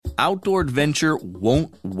outdoor adventure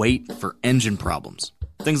won't wait for engine problems.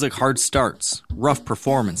 Things like hard starts, rough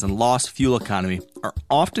performance, and lost fuel economy are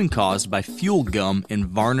often caused by fuel gum and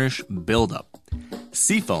varnish buildup.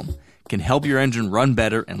 Seafoam can help your engine run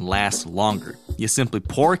better and last longer. You simply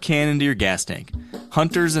pour a can into your gas tank.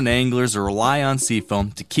 Hunters and anglers rely on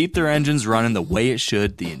Seafoam to keep their engines running the way it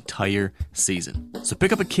should the entire season. So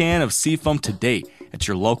pick up a can of Seafoam today at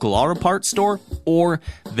your local auto parts store or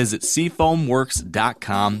visit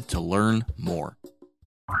SeafoamWorks.com to learn more.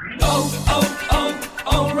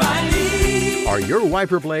 O'Reilly! Are your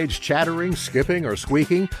wiper blades chattering, skipping, or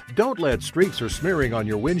squeaking? Don't let streaks or smearing on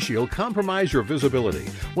your windshield compromise your visibility.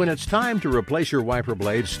 When it's time to replace your wiper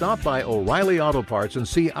blades, stop by O'Reilly Auto Parts and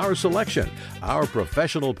see our selection. Our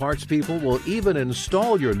professional parts people will even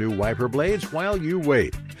install your new wiper blades while you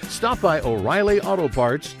wait. Stop by O'Reilly Auto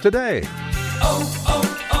Parts today.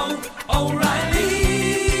 O'Reilly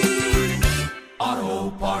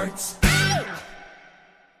Auto Parts.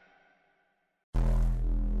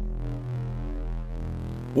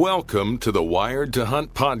 Welcome to the Wired to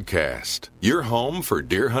Hunt podcast, your home for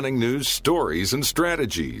deer hunting news, stories, and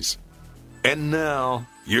strategies. And now,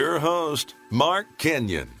 your host, Mark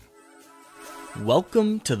Kenyon.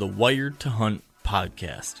 Welcome to the Wired to Hunt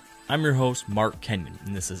podcast. I'm your host, Mark Kenyon,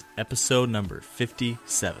 and this is episode number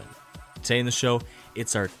 57. Today in the show,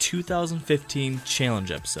 it's our 2015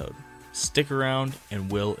 challenge episode. Stick around and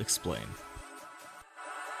we'll explain.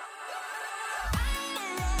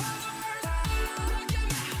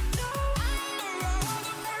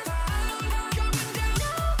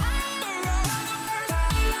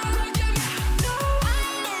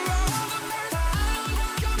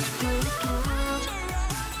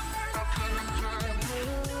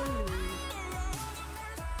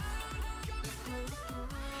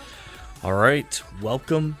 All right,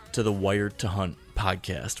 welcome to the Wired to Hunt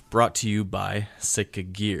podcast, brought to you by Sitka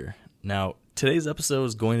Gear. Now, today's episode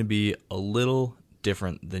is going to be a little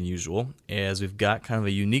different than usual, as we've got kind of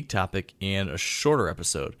a unique topic and a shorter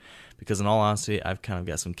episode, because in all honesty, I've kind of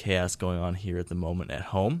got some chaos going on here at the moment at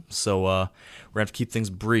home, so we're going to have to keep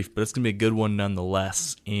things brief, but it's going to be a good one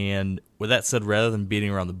nonetheless. And with that said, rather than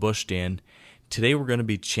beating around the bush, Dan, today we're going to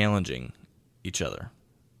be challenging each other.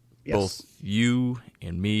 Yes. Both you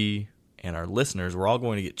and me and our listeners, we're all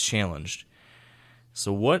going to get challenged.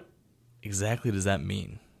 So what exactly does that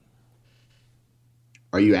mean?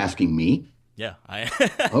 Are you asking me? Yeah, I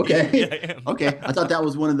Okay. yeah, I am. Okay. I thought that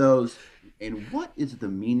was one of those, and what is the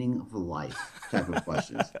meaning of life type of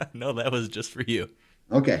questions. No, that was just for you.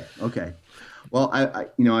 Okay. Well,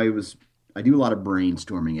 I do a lot of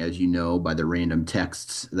brainstorming, as you know, by the random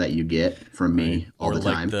texts that you get from me all the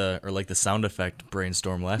time. Or like the sound effect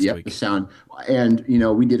brainstorm last Yep, week. the sound. And,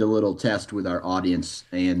 we did a little test with our audience,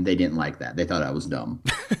 and they didn't like that. They thought I was dumb.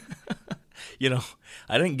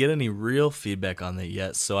 I didn't get any real feedback on that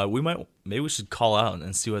yet, so maybe we should call out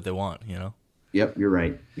and see what they want, Yep, you're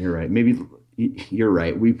right. Maybe you're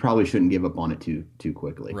right. We probably shouldn't give up on it too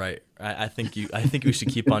quickly. Right. I think we should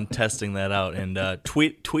keep on testing that out and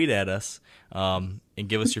tweet at us and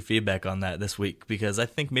give us your feedback on that this week, because I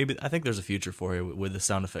think there's a future for you with the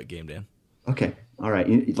sound effect game, Dan. Okay. All right.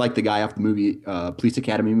 You like the guy off the movie Police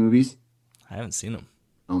Academy movies? I haven't seen them.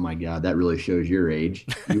 Oh my God, that really shows your age.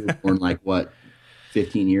 You were born like what,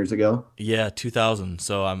 15 years ago? Yeah, 2000.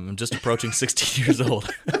 So I'm just approaching 16 years old.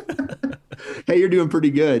 Hey, you're doing pretty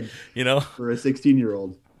good. For a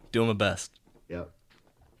 16-year-old. Doing my best. Yep.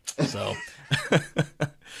 So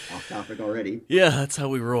off topic already. Yeah, that's how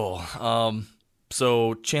we roll.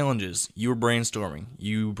 So challenges. You were brainstorming.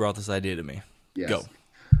 You brought this idea to me. Yes. Go.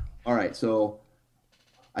 All right. So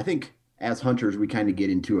I think as hunters, we kind of get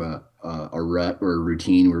into a rut or a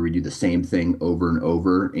routine where we do the same thing over and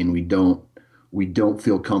over, and we don't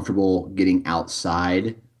feel comfortable getting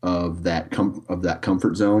outside of that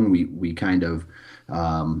comfort zone. We kind of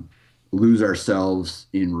lose ourselves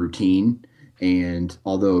in routine. And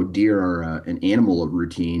although deer are an animal of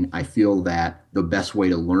routine, I feel that the best way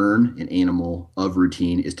to learn an animal of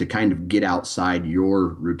routine is to kind of get outside your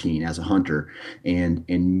routine as a hunter and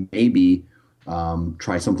maybe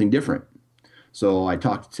try something different. So I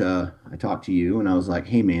talked to you, and I was like,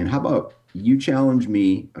 hey man, how about you challenge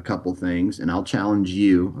me a couple things, and I'll challenge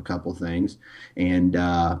you a couple things, and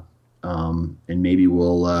maybe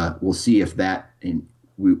we'll see if that, and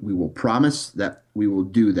we will promise that we will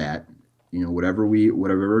do that. Whatever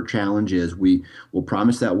our challenge is, we will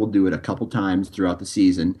promise that we'll do it a couple times throughout the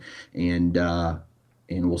season, and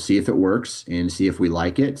we'll see if it works and see if we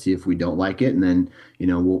like it, see if we don't like it, and then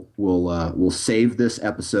we'll save this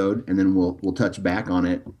episode, and then we'll touch back on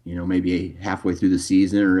it, maybe halfway through the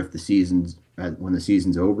season, or if the season's when the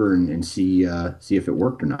season's over and see if it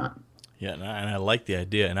worked or not. Yeah, and I like the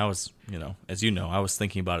idea. And I was, as you know, I was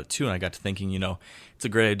thinking about it too. And I got to thinking, it's a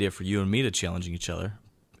great idea for you and me to challenging each other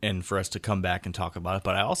and for us to come back and talk about it.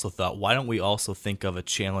 But I also thought, why don't we also think of a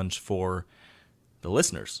challenge for the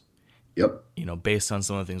listeners? Yep. Based on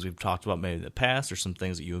some of the things we've talked about maybe in the past or some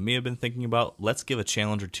things that you and me have been thinking about, let's give a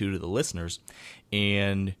challenge or two to the listeners.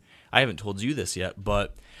 And I haven't told you this yet,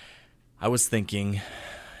 but I was thinking,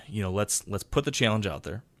 let's put the challenge out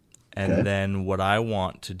there. And then what I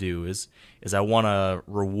want to do is I want to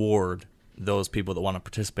reward those people that want to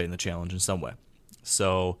participate in the challenge in some way.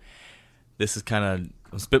 So this is kind of,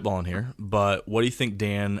 I'm spitballing here, but what do you think,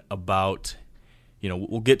 Dan, about,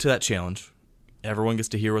 we'll get to that challenge. Everyone gets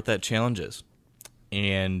to hear what that challenge is.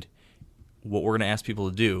 And what we're going to ask people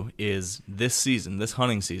to do is this season, this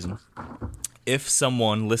hunting season, if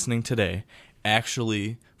someone listening today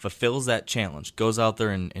actually fulfills that challenge, goes out there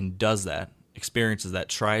and does that, experiences that,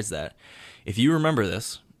 tries that, if you remember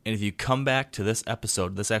this, and if you come back to this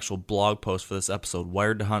episode, this actual blog post for this episode,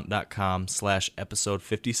 wiredtohunt.com/episode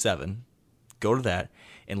 57, go to that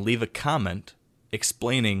and leave a comment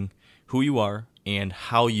explaining who you are and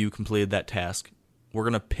how you completed that task. We're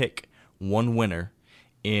going to pick one winner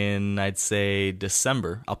in, I'd say,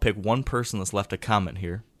 December. I'll pick one person that's left a comment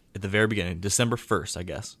here at the very beginning, December 1st, I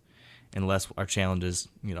guess, unless our challenge is,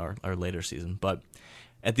 our later season. But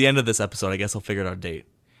at the end of this episode, I guess I'll figure out our date.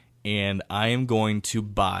 And I am going to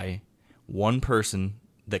buy one person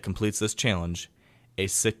that completes this challenge a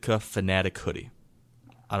Sitka Fanatic hoodie.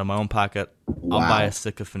 Out of my own pocket, Wow. I'll buy a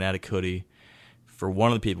Sitka Fanatic hoodie for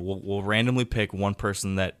one of the people. We'll randomly pick one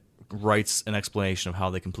person that writes an explanation of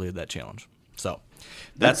how they completed that challenge. So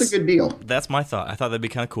That's a good deal. That's my thought. I thought that'd be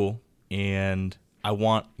kind of cool. And I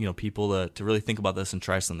want people to really think about this and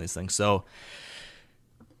try some of these things. So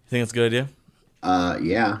you think that's a good idea?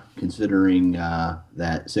 Yeah, considering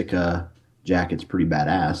that Sitka jacket's pretty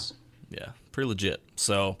badass. Yeah, pretty legit.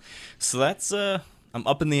 So that's I'm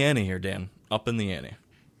up in the ante here, Dan. Up in the ante.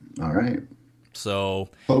 All right. So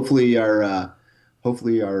Hopefully our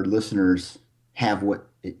listeners have what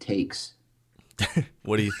it takes.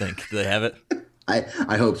 what do you think? Do they have it?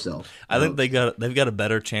 I hope so. I think they've got a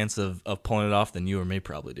better chance of pulling it off than you or me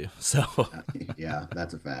probably do. So Yeah,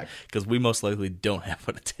 that's a fact. because we most likely don't have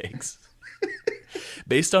what it takes.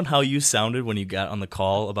 Based on how you sounded when you got on the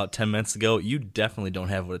call about 10 minutes ago, you definitely don't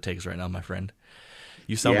have what it takes right now, my friend.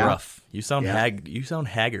 You sound Yeah. rough. You sound Yeah. You sound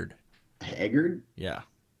haggard. Haggard? Yeah.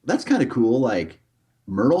 That's kind of cool. Like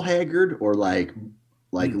Myrtle Haggard or like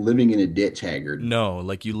living in a ditch Haggard. No,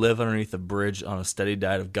 like you live underneath a bridge on a steady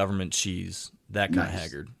diet of government cheese. That kind of Nice.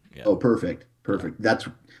 haggard. Yeah. Oh, perfect.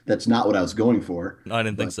 That's not what I was going for. No, I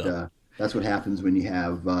didn't think But, so. That's what happens when you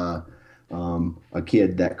have a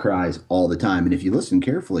kid that cries all the time. And if you listen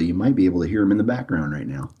carefully, you might be able to hear him in the background right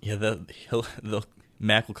now. Yeah,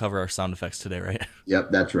 Mac will cover our sound effects today, right?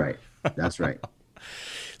 Yep, that's right. That's right.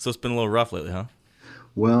 So it's been a little rough lately, huh?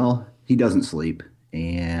 Well, he doesn't sleep.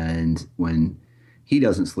 And when he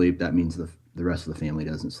doesn't sleep, that means the rest of the family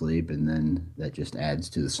doesn't sleep. And then that just adds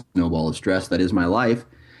to the snowball of stress that is my life.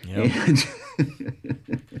 Yep.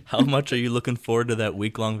 And How much are you looking forward to that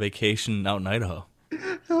week-long vacation out in Idaho?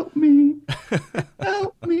 help me.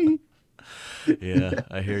 Help me. Yeah,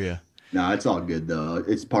 I hear you. No, it's all good, though.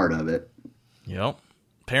 It's part of it. Yep.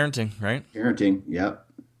 Parenting, right? Parenting. Yep.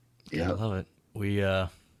 I Yep. love it.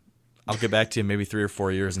 I'll get back to you in maybe 3 or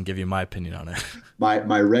 4 years and give you my opinion on it.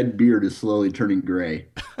 My red beard is slowly turning gray.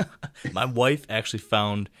 My wife actually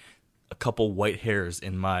found a couple white hairs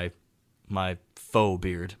in my faux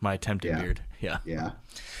beard, my attempted Yeah. beard. Yeah. Yeah.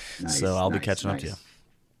 Nice, So I'll be nice, catching up to nice.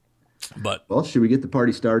 you. But Well, should we get the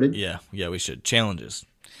party started? yeah, we should. Challenges.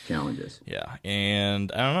 Challenges. Yeah.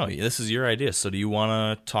 And I don't know. This is your idea. So do you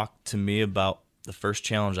want to talk to me about the first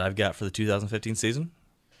challenge I've got for the 2015 season?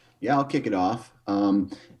 Yeah, I'll kick it off.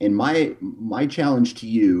 And my challenge to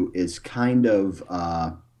you is kind of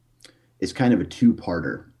a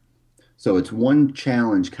two-parter. So it's one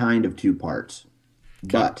challenge, kind of two parts.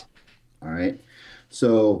 But all right.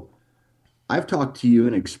 So I've talked to you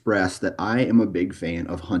and expressed that I am a big fan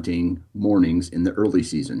of hunting mornings in the early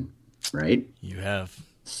season, right? You have.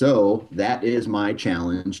 So that is my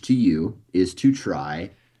challenge to you, is to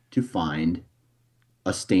try to find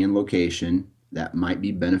a stand location that might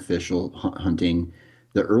be beneficial hunting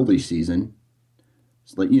the early season.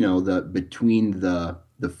 So that, between the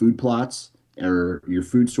food plots or your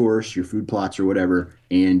food source, your food plots or whatever,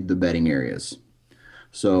 and the bedding areas.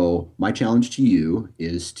 So my challenge to you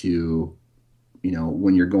is to,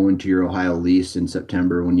 when you're going to your Ohio lease in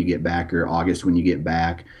September when you get back, or August when you get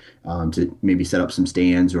back, to maybe set up some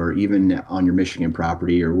stands, or even on your Michigan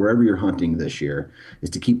property or wherever you're hunting this year, is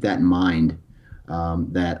to keep that in mind.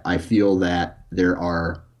 That I feel that there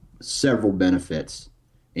are several benefits,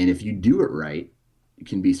 and if you do it right, you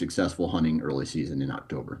can be successful hunting early season in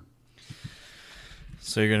October.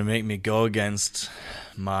 So you're gonna make me go against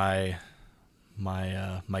my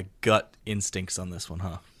gut instincts on this one,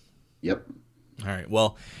 huh? Yep. All right.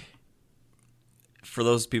 Well, for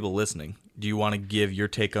those people listening, do you want to give your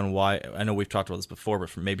take on why? I know we've talked about this before, but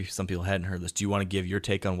for maybe some people hadn't heard this. Do you want to give your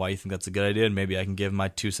take on why you think that's a good idea? And maybe I can give my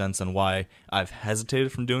 2 cents on why I've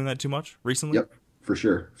hesitated from doing that too much recently. Yep. For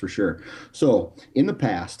sure. For sure. So in the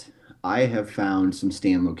past, I have found some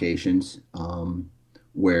stand locations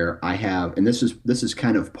where I have, and this is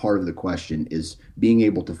kind of part of the question, is being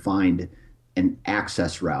able to find an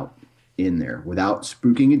access route in there without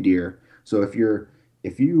spooking a deer. So if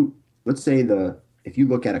you let's say if you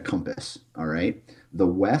look at a compass, all right, the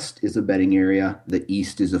west is a bedding area, the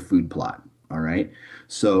east is a food plot, all right.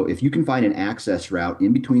 So if you can find an access route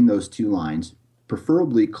in between those two lines,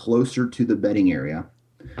 preferably closer to the bedding area,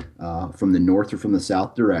 from the north or from the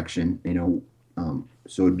south direction,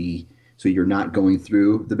 so you're not going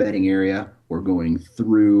through the bedding area or going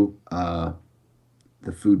through the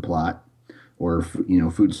food plot or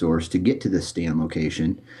food source to get to this stand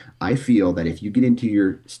location. I feel that if you get into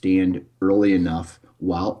your stand early enough,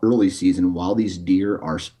 while early season, while these deer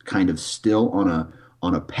are kind of still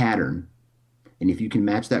on a pattern, and if you can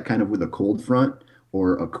match that kind of with a cold front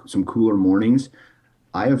or some cooler mornings,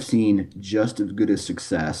 I have seen just as good a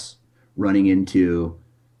success running into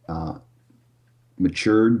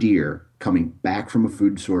mature deer coming back from a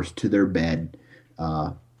food source to their bed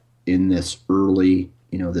in this early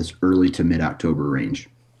to mid-October range.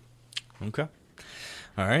 Okay.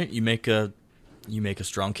 All right. You make a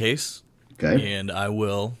strong case. Okay. And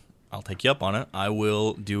I'll take you up on it. I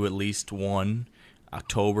will do at least one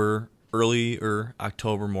early or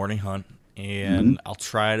October morning hunt, and I'll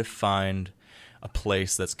try to find a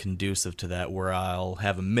place that's conducive to that, where I'll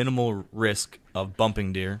have a minimal risk of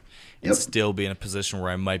bumping deer and still be in a position where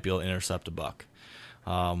I might be able to intercept a buck.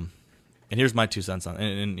 And here's my 2 cents on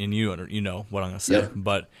it, and you know what I'm going to say. Yep.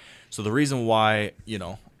 But so the reason why,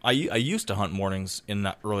 I used to hunt mornings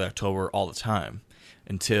in early October all the time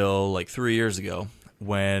until like 3 years ago,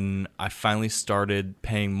 when I finally started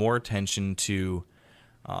paying more attention to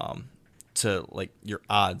like your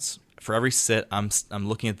odds. For every sit, I'm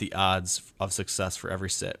looking at the odds of success for every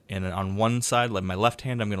sit. And on one side, like my left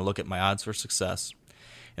hand, I'm going to look at my odds for success.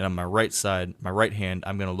 And on my right side, my right hand,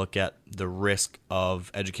 I'm going to look at the risk of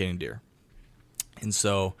educating deer. And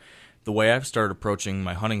so the way I've started approaching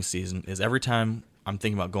my hunting season is every time I'm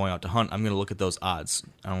thinking about going out to hunt, I'm going to look at those odds.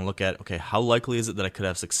 I'm going to look at, okay, how likely is it that I could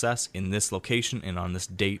have success in this location and on this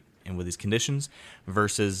date and with these conditions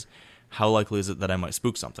versus how likely is it that I might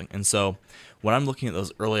spook something? And so when I'm looking at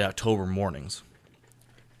those early October mornings,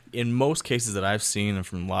 in most cases that I've seen, and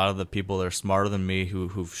from a lot of the people that are smarter than me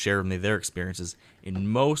who've shared with me their experiences, in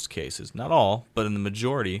most cases, not all, but in the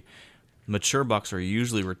majority, mature bucks are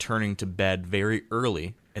usually returning to bed very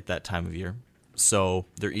early at that time of year. So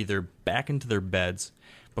they're either back into their beds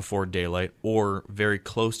before daylight or very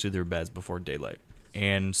close to their beds before daylight.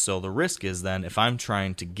 And so the risk is then, if I'm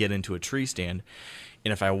trying to get into a tree stand,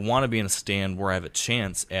 and if I want to be in a stand where I have a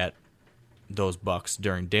chance at those bucks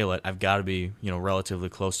during daylight, I've got to be, relatively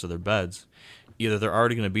close to their beds. Either they're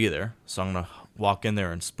already going to be there, so I'm going to walk in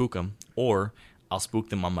there and spook them, or I'll spook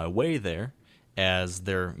them on my way there as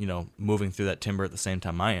they're, moving through that timber at the same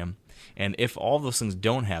time I am. And if all those things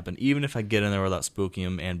don't happen, even if I get in there without spooking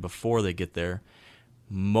them and before they get there,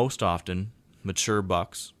 most often mature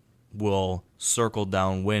bucks will circle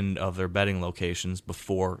downwind of their bedding locations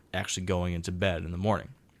before actually going into bed in the morning,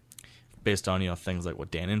 based on things like what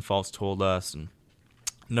Dan Infalt's told us and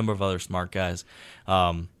a number of other smart guys.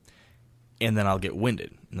 And then I'll get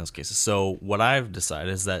winded in those cases. So what I've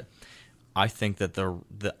decided is that I think that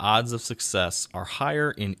the odds of success are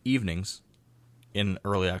higher in evenings in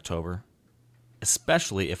early October,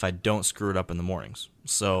 especially if I don't screw it up in the mornings.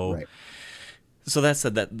 So Right. So that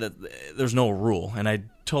said, that there's no rule, and I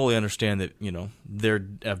totally understand that there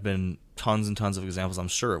have been tons and tons of examples, I'm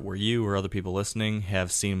sure, where you or other people listening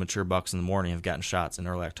have seen mature bucks in the morning have gotten shots in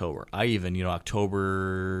early October. I even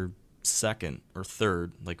October 2nd or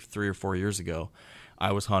 3rd, like 3 or 4 years ago,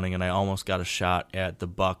 I was hunting and I almost got a shot at the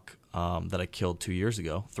buck that I killed 2 years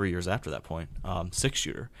ago, 3 years after that point,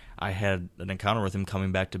 6-shooter. I had an encounter with him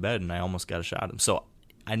coming back to bed, and I almost got a shot at him. So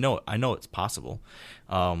I know it's possible.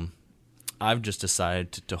 I've just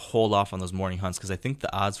decided to hold off on those morning hunts because I think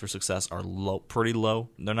the odds for success are pretty low.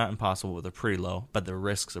 They're not impossible, but they're pretty low, but the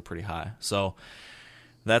risks are pretty high. So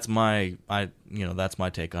that's my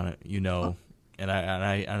take on it. And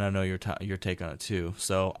I know your take on it too.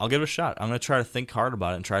 So I'll give it a shot. I'm gonna try to think hard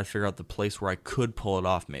about it and try to figure out the place where I could pull it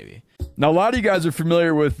off. Maybe. Now, a lot of you guys are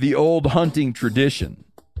familiar with the old hunting tradition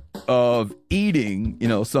of eating,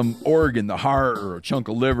 some organ, the heart or a chunk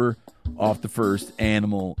of liver, off the first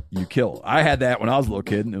animal you kill. I had that when I was a little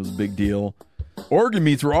kid, and it was a big deal. Organ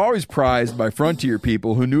meats were always prized by frontier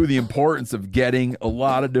people who knew the importance of getting a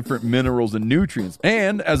lot of different minerals and nutrients.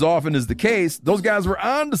 And as often is the case, those guys were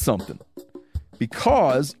onto something,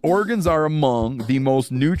 because organs are among the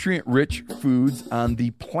most nutrient-rich foods on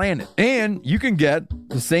the planet. And you can get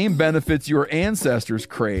the same benefits your ancestors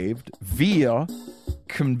craved via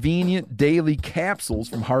convenient daily capsules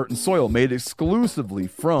from Heart and Soil, made exclusively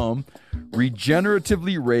from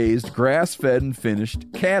regeneratively raised, grass-fed, and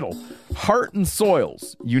finished cattle. Heart and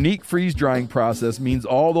Soil's unique freeze-drying process means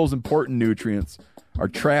all those important nutrients are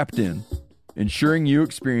trapped in, ensuring you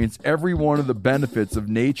experience every one of the benefits of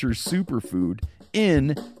nature's superfood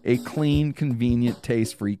in a clean, convenient,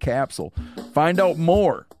 taste-free capsule. Find out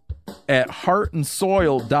more at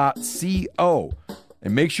heartandsoil.co.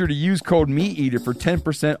 And make sure to use code MeatEater for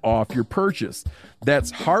 10% off your purchase.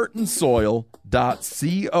 That's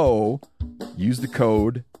heartandsoil.co. Use the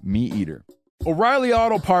code MeatEater. O'Reilly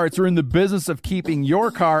Auto Parts are in the business of keeping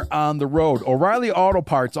your car on the road. O'Reilly Auto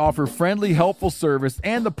Parts offer friendly, helpful service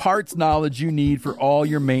and the parts knowledge you need for all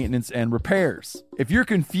your maintenance and repairs. If you're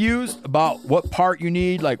confused about what part you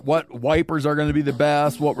need, like what wipers are going to be the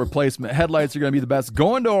best, what replacement headlights are going to be the best,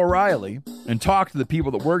 go into O'Reilly and talk to the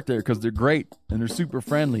people that work there, because they're great and they're super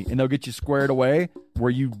friendly, and they'll get you squared away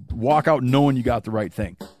where you walk out knowing you got the right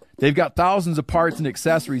thing. They've got thousands of parts and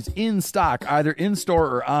accessories in stock, either in-store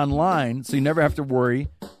or online, so you never have to worry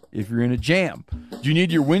if you're in a jam. Do you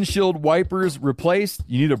need your windshield wipers replaced?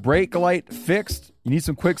 You need a brake light fixed? You need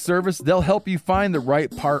some quick service? They'll help you find the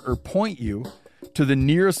right part or point you to the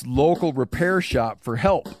nearest local repair shop for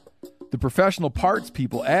help. The professional parts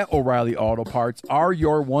people at O'Reilly Auto Parts are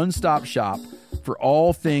your one-stop shop for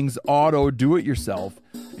all things auto do-it-yourself,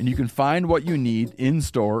 and you can find what you need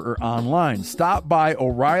in-store or online. Stop by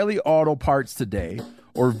O'Reilly Auto Parts today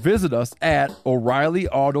or visit us at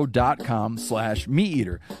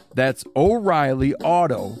O'ReillyAuto.com/MeatEater. That's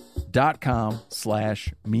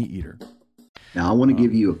O'ReillyAuto.com/MeatEater. Now, I want to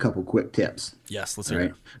give you a couple quick tips. Yes, let's hear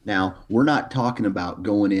it. Now, we're not talking about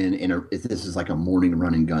going in if this is like a morning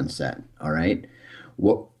run and gun set. All right.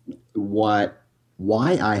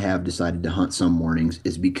 Why I have decided to hunt some mornings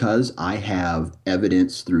is because I have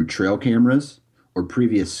evidence through trail cameras or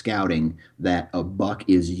previous scouting that a buck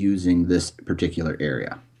is using this particular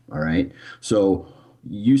area. All right. So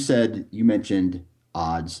you mentioned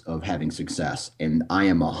odds of having success, and I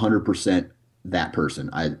am 100% that person.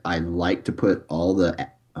 I like to put all the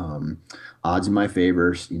odds in my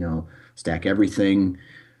favors, stack everything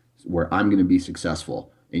where I'm going to be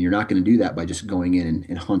successful. And you're not going to do that by just going in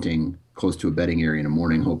and hunting close to a bedding area in the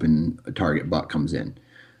morning, hoping a target buck comes in.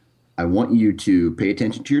 I want you to pay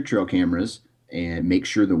attention to your trail cameras and make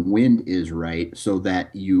sure the wind is right so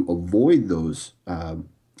that you avoid those,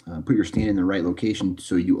 put your stand in the right location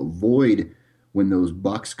so you avoid when those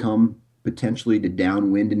bucks come potentially to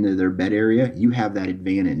downwind into their bed area. You have that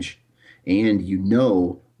advantage. And you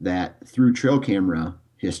know that through trail camera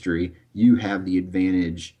history, you have the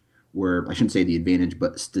advantage where, I shouldn't say the advantage,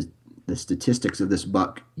 but the statistics of this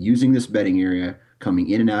buck using this bedding area, coming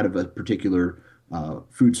in and out of a particular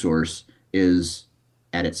food source, is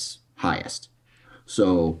at its highest.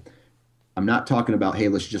 So I'm not talking about, hey,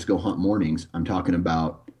 let's just go hunt mornings. I'm talking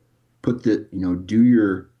about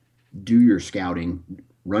do your scouting,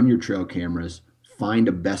 run your trail cameras, find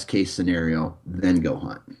a best case scenario, then go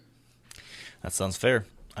hunt. That sounds fair.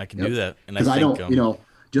 I can do that. And because I don't,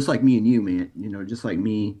 just like me and you, man, just like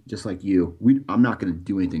me, just like you, I'm not going to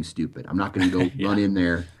do anything stupid. I'm not going to go run in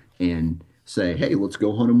there and say, hey, let's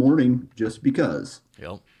go hunt a morning just because.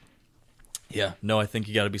 Yep. Yeah. No, I think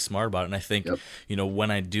you got to be smart about it. And I think, when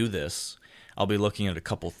I do this, I'll be looking at a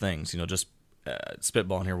couple things, just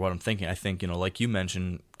spitballing here what I'm thinking. I think, like you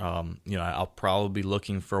mentioned, I'll probably be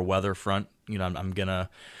looking for a weather front. I'm going to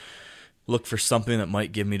look for something that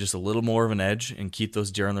might give me just a little more of an edge and keep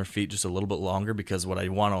those deer on their feet just a little bit longer, because what I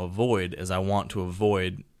want to avoid is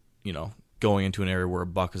going into an area where a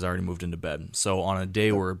buck has already moved into bed. So on a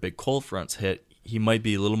day where a big cold front's hit, he might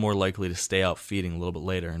be a little more likely to stay out feeding a little bit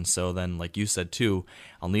later. And so then, like you said too,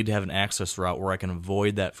 I'll need to have an access route where I can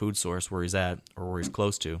avoid that food source where he's at or where he's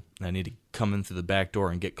close to. And I need to come in through the back door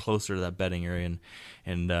and get closer to that bedding area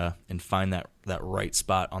and find that right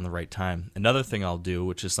spot on the right time. Another thing I'll do,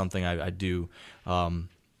 which is something I do,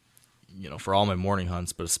 for all my morning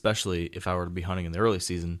hunts, but especially if I were to be hunting in the early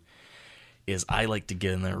season, is I like to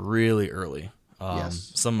get in there really early.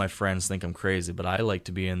 Yes. Some of my friends think I'm crazy, but I like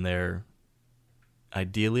to be in there.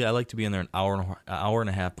 Ideally, I like to be in there an hour and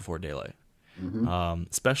a half before daylight.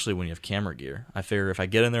 Especially when you have camera gear. I figure if I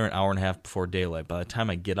get in there an hour and a half before daylight, by the time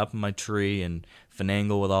I get up in my tree and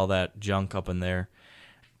finagle with all that junk up in there,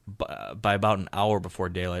 by about an hour before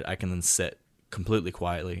daylight, I can then sit completely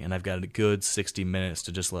quietly, and I've got a good 60 minutes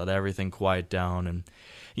to just let everything quiet down. And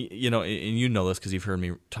and you know this because you've heard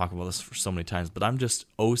me talk about this for so many times, but I'm just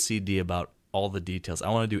OCD about all the details. I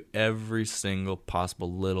want to do every single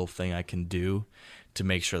possible little thing I can do to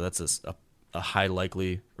make sure that's a high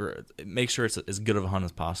likely, or make sure it's as good of a hunt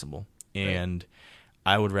as possible. And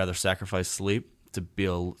I would rather sacrifice sleep to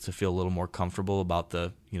feel a little more comfortable about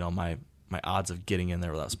my odds of getting in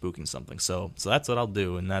there without spooking something. So that's what I'll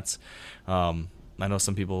do. And that's, I know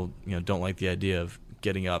some people, don't like the idea of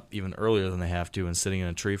getting up even earlier than they have to and sitting in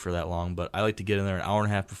a tree for that long, but I like to get in there an hour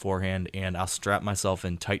and a half beforehand, and I'll strap myself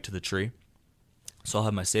in tight to the tree. So I'll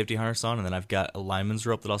have my safety harness on, and then I've got a lineman's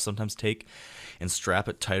rope that I'll sometimes take and strap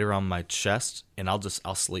it tight around my chest, and I'll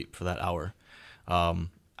sleep for that hour.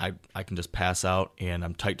 I can just pass out, and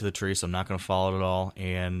I'm tight to the tree, so I'm not going to fall at all,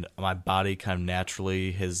 and my body kind of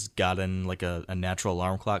naturally has gotten like a natural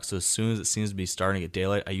alarm clock, so as soon as it seems to be starting at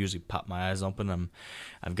daylight, I usually pop my eyes open.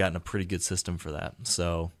 I've gotten a pretty good system for that,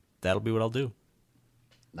 so that'll be what I'll do.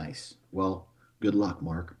 Nice. Well, good luck,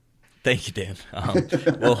 Mark. Thank you, Dan.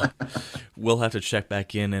 We'll have to check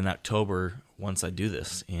back in October once I do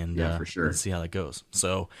this, and for sure. Let's see how that goes.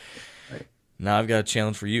 So now I've got a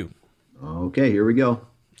challenge for you. Okay, here we go.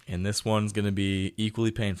 And this one's going to be equally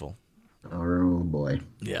painful. Oh, boy.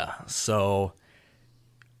 Yeah. So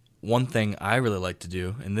one thing I really like to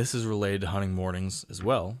do, and this is related to hunting mornings as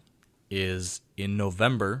well, is in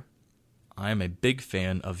November, I am a big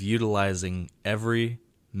fan of utilizing every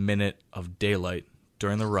minute of daylight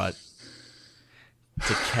during the rut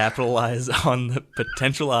to capitalize on the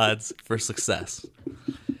potential odds for success.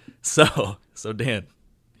 So Dan,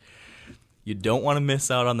 you don't want to miss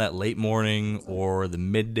out on that late morning or the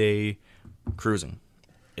midday cruising.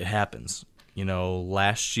 It happens.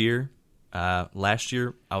 Last year I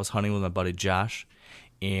was hunting with my buddy Josh,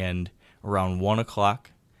 and around 1 o'clock,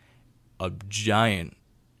 a giant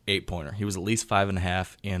 8-pointer. He was at least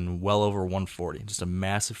 5.5 and well over 140. Just a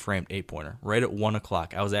massive framed 8-pointer. Right at 1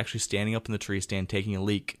 o'clock, I was actually standing up in the tree stand taking a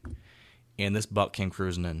leak, and this buck came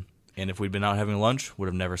cruising in. And if we'd been out having lunch, would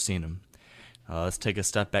have never seen him. Let's take a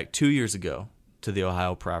step back 2 years ago to the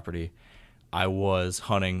Ohio property. I was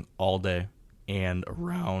hunting all day, and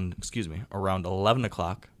around 11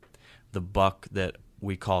 o'clock, the buck that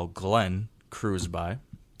we call Glenn cruised by.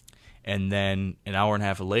 And then an hour and a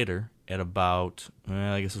half later, at about,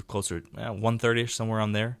 I guess it was closer to 1:30ish, somewhere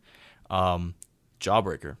on there,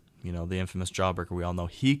 Jawbreaker, the infamous Jawbreaker we all know,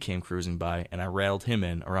 he came cruising by, and I rattled him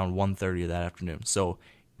in around 1:30 that afternoon. So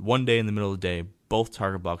one day in the middle of the day, both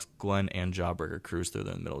target bucks, Glenn and Jawbreaker, cruised through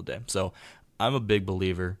there in the middle of the day. So I'm a big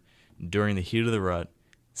believer during the heat of the rut,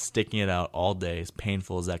 sticking it out all day, as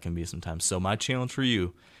painful as that can be sometimes. So my challenge for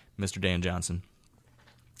you, Mr. Dan Johnson,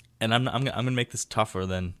 and I'm going to make this tougher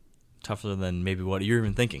than maybe what you're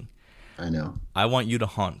even thinking. I know. I want you to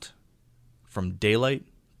hunt from daylight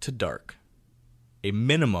to dark a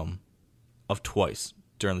minimum of twice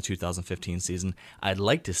during the 2015 season. I'd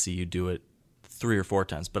like to see you do it 3 or 4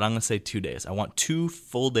 times, but I'm going to say 2 days. I want 2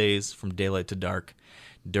 full days from daylight to dark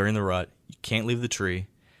during the rut. You can't leave the tree.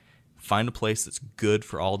 Find a place that's good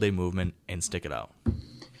for all-day movement and stick it out.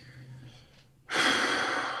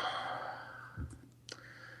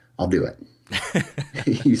 I'll do it.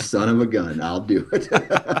 You son of a gun. I'll do it.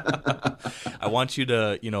 I want you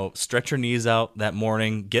to, stretch your knees out that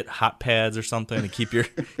morning, get hot pads or something to keep your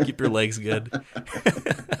legs good,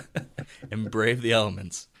 and brave the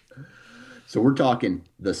elements. So we're talking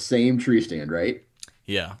the same tree stand, right?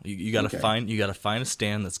 Yeah, you got to find a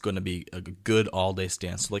stand that's going to be a good all day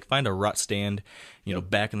stand. So find a rut stand,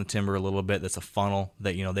 back in the timber a little bit. That's a funnel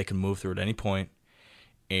that they can move through at any point,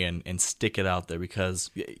 and stick it out there,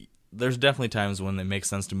 because there's definitely times when it makes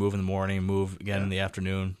sense to move in the morning, move again in the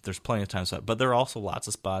afternoon. There's plenty of times for that, but there are also lots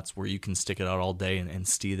of spots where you can stick it out all day and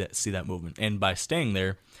see that movement. And by staying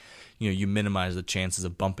there, you minimize the chances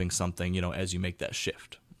of bumping something, as you make that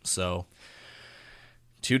shift. So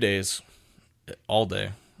 2 days, all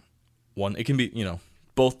day. It can be,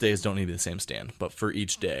 both days don't need to be the same stand, but for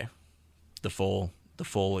each day, the full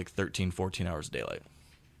 13, 14 hours of daylight.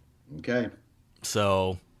 Okay.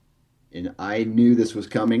 So, and I knew this was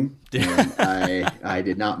coming, and I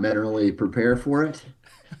did not mentally prepare for it,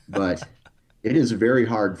 but it is very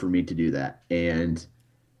hard for me to do that. And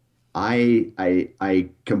I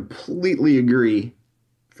completely agree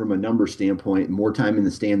from a number standpoint. More time in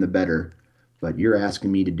the stand, the better. But you're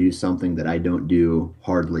asking me to do something that I don't do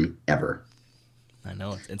hardly ever. I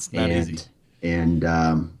know it's not and, easy. And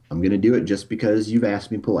I'm going to do it just because you've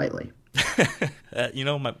asked me politely.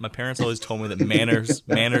 My parents always told me that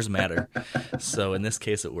manners matter. So in this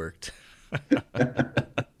case, it worked.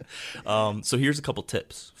 So here's a couple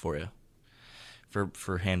tips for you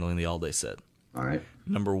for handling the all-day set. All right.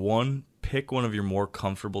 Number one, pick one of your more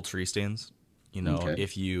comfortable tree stands. Okay.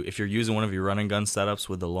 If you're using one of your run and gun setups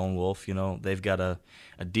with the Lone Wolf, they've got a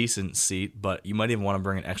decent seat, but you might even want to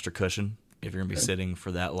bring an extra cushion if you're going to be sitting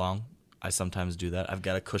for that long. I sometimes do that. I've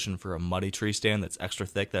got a cushion for a muddy tree stand that's extra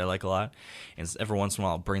thick that I like a lot, and every once in a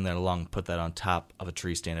while I'll bring that along and put that on top of a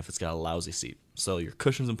tree stand if it's got a lousy seat. So your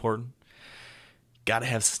cushion's important. Got to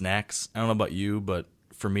have snacks. I don't know about you, but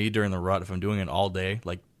for me during the rut, if I'm doing it all day,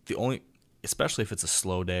 especially if it's a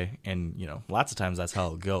slow day, and lots of times that's how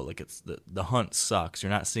it'll go. Like it's the hunt sucks.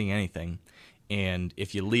 You're not seeing anything, and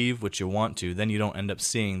if you leave, which you want to, then you don't end up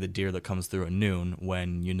seeing the deer that comes through at noon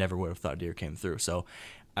when you never would have thought deer came through. So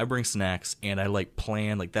I bring snacks, and I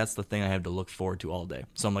plan, that's the thing I have to look forward to all day.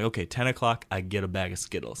 So I'm like, okay, 10 o'clock, I get a bag of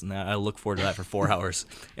Skittles, and I look forward to that for 4 hours.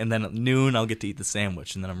 And then at noon, I'll get to eat the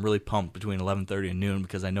sandwich, and then I'm really pumped between 11:30 and noon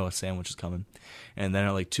because I know a sandwich is coming. And then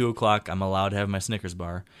at 2 o'clock, I'm allowed to have my Snickers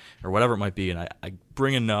bar or whatever it might be, and I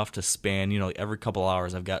bring enough to span, every couple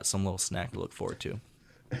hours, I've got some little snack to look forward to.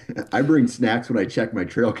 I bring snacks when I check my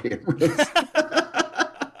trail cameras.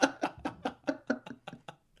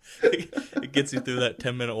 It gets you through that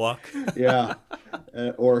 10-minute walk. Yeah.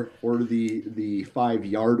 Or the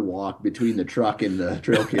 5-yard walk between the truck and the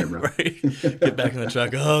trail camera. Right. Get back in the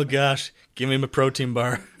truck. Oh gosh, give me my protein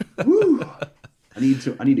bar. Woo! I need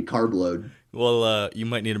a carb load. Well, you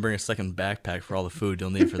might need to bring a second backpack for all the food you'll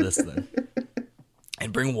need for this then.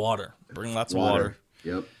 And bring water. Bring lots of water.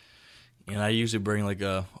 Yep. And I usually bring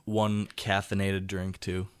one caffeinated drink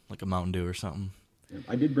too, like a Mountain Dew or something.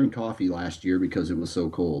 I did bring coffee last year because it was so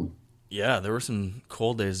cold. Yeah, there were some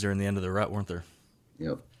cold days during the end of the rut, weren't there?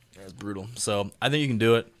 Yep. It was brutal. So I think you can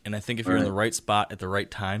do it, and I think if you're in the right spot at the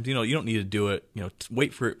right times, you don't need to do it.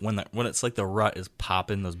 Wait for it when it's like the rut is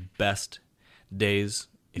popping, those best days.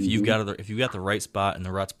 If you've got the right spot and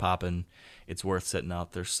the rut's popping, it's worth sitting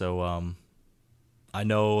out there. So I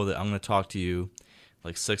know that I'm going to talk to you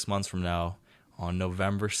 6 months from now on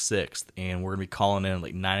November 6th, and we're going to be calling in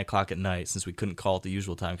at 9 o'clock at night since we couldn't call at the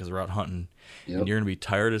usual time because we're out hunting. Yep. And you're going to be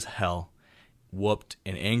tired as hell, whooped,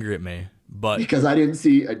 and angry at me. But because I didn't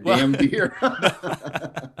see a damn deer.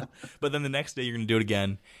 But then the next day you're going to do it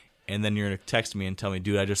again, and then you're going to text me and tell me,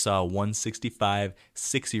 dude, I just saw a 165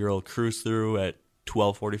 6-year-old cruise through at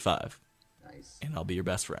 12:45. Nice. And I'll be your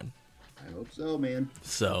best friend. I hope so, man.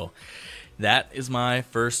 So that is my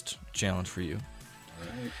first challenge for you. All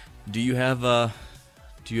right. Do you have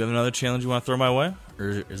another challenge you want to throw my way,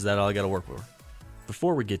 or is that all I got to work with?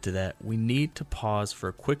 Before we get to that, we need to pause for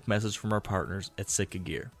a quick message from our partners at Sitka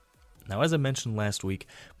Gear. Now, as I mentioned last week,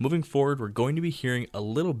 moving forward, we're going to be hearing a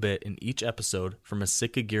little bit in each episode from a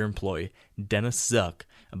Sitka Gear employee, Dennis Zuck,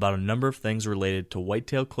 about a number of things related to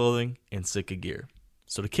whitetail clothing and Sitka Gear.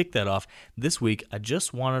 So to kick that off, this week I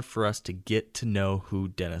just wanted for us to get to know who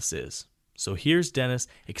Dennis is. So here's Dennis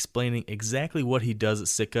explaining exactly what he does at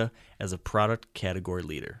Sitka as a product category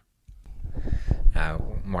leader.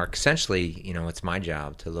 Mark, essentially, it's my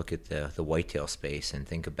job to look at the whitetail space and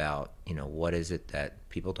think about, what is it that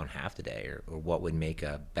people don't have today, or what would make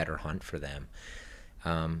a better hunt for them,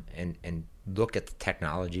 and look at the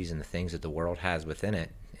technologies and the things that the world has within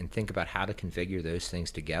it, and think about how to configure those things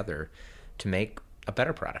together to make a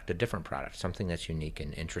better product, a different product, something that's unique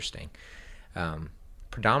and interesting.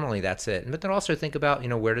 Predominantly, that's it. But then also think about,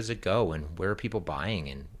 where does it go, and where are people buying,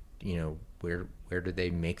 and where do they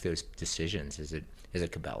make those decisions? Is it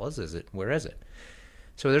Cabela's? Where is it?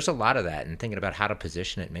 So there's a lot of that, and thinking about how to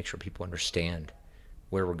position it, make sure people understand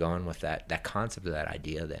where we're going with that concept of that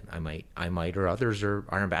idea that I might, or others, or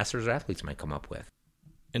our ambassadors or athletes might come up with.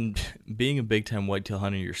 And being a big time whitetail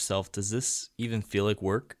hunter yourself, does this even feel like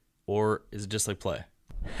work, or is it just like play?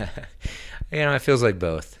 It feels like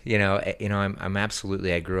both. I'm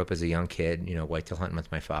absolutely. I grew up as a young kid, whitetail hunting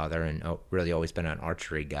with my father, and really always been an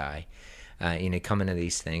archery guy. Come into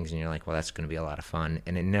these things, and you're like, well, that's going to be a lot of fun,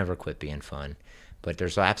 and it never quit being fun. But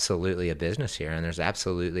there's absolutely a business here, and there's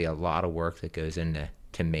absolutely a lot of work that goes into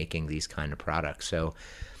making these kind of products. So,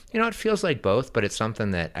 it feels like both, but it's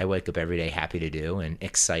something that I wake up every day happy to do and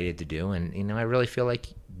excited to do. And, I really feel like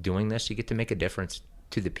doing this, you get to make a difference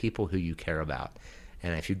to the people who you care about.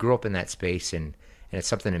 And if you grew up in that space and it's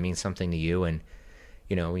something that means something to you, and,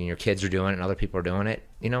 when your kids are doing it and other people are doing it,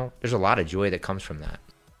 there's a lot of joy that comes from that.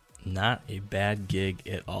 Not a bad gig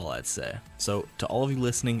at all, I'd say. So to all of you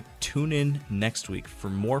listening, tune in next week for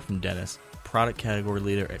more from Dennis, product category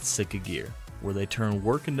leader at Sitka Gear, where they turn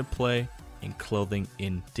work into play and clothing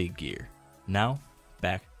into gear. Now,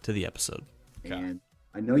 back to the episode. And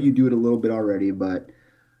I know you do it a little bit already, but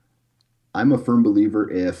I'm a firm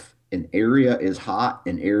believer if an area is hot,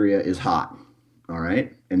 an area is hot. All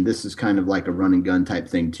right. And this is kind of like a run and gun type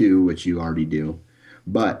thing too, which you already do.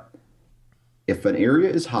 But if an area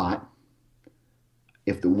is hot,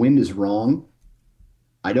 if the wind is wrong,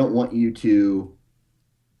 I don't want you to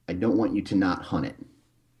not hunt it.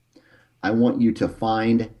 I want you to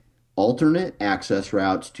find alternate access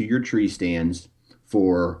routes to your tree stands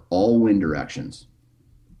for all wind directions.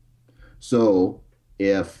 So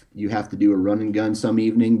if you have to do a run and gun some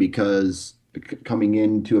evening because coming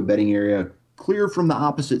into a bedding area clear from the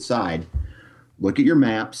opposite side, look at your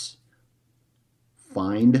maps,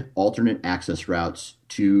 find alternate access routes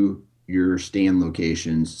to your stand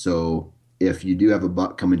locations. So if you do have a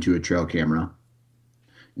buck coming to a trail camera,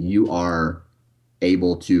 you are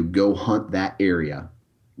able to go hunt that area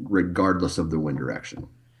regardless of the wind direction.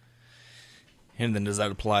 And then does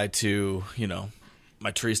that apply to,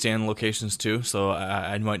 my tree stand locations too? So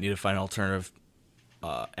I might need to find an alternative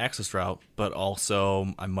access route, but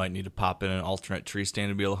also I might need to pop in an alternate tree stand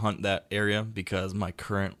to be able to hunt that area because my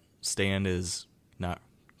current stand is not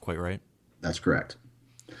quite right. That's correct.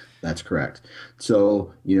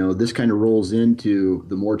 So, this kind of rolls into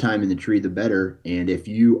the more time in the tree, the better. And if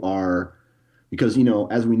you are, because,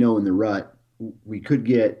 as we know in the rut, we could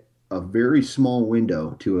get a very small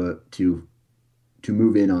window to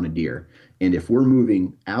move in on a deer. And if we're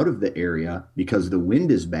moving out of the area because the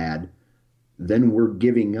wind is bad, then we're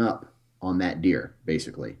giving up on that deer,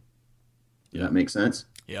 basically. Does that make sense?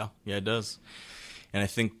 Yeah, it does. And I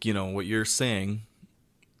think, what you're saying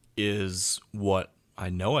is what I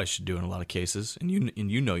know I should do in a lot of cases, and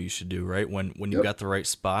you should do, right? When you've got the right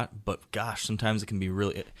spot. But gosh, sometimes it can be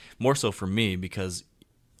really more so for me because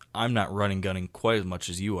I'm not running gunning quite as much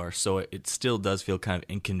as you are, so it still does feel kind of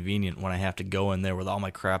inconvenient when I have to go in there with all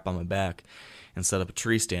my crap on my back and set up a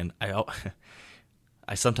tree stand. I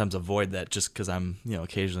sometimes avoid that just because I'm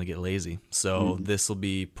occasionally get lazy. So this will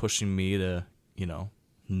be pushing me to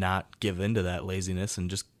not give into that laziness and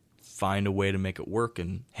just find a way to make it work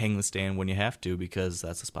and hang the stand when you have to because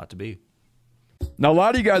that's the spot to be. Now, a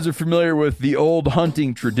lot of you guys are familiar with the old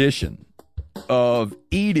hunting tradition of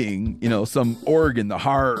eating, some organ, the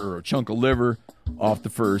heart or a chunk of liver off the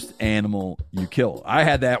first animal you kill. I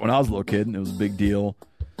had that when I was a little kid, and it was a big deal.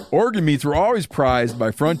 Organ meats were always prized by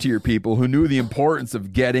frontier people who knew the importance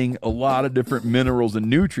of getting a lot of different minerals and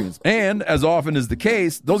nutrients. And as often is the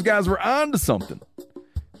case, those guys were onto something,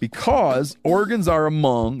 because organs are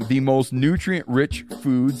among the most nutrient-rich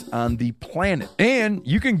foods on the planet. And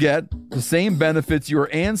you can get the same benefits your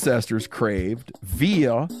ancestors craved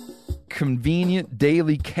via convenient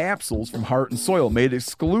daily capsules from Heart and Soil, made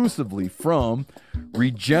exclusively from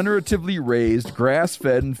regeneratively raised,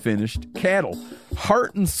 grass-fed, and finished cattle.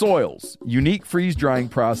 Heart and Soil's unique freeze-drying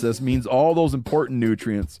process means all those important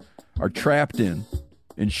nutrients are trapped in,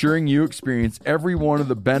 ensuring you experience every one of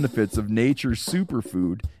the benefits of nature's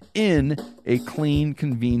superfood in a clean,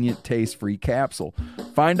 convenient, taste-free capsule.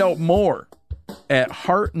 Find out more at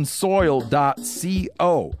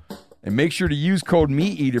heartandsoil.co. And make sure to use code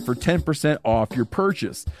MeatEater for 10% off your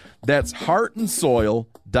purchase. That's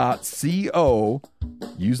heartandsoil.co.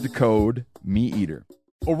 Use the code MeatEater.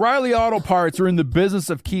 O'Reilly Auto Parts are in the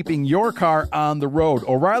business of keeping your car on the road.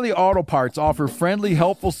 O'Reilly Auto Parts offer friendly,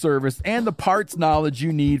 helpful service and the parts knowledge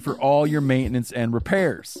you need for all your maintenance and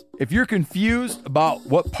repairs. If you're confused about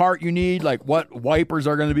what part you need, like what wipers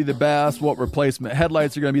are going to be the best, what replacement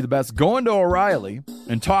headlights are going to be the best, go into O'Reilly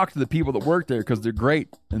and talk to the people that work there because they're great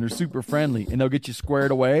and they're super friendly and they'll get you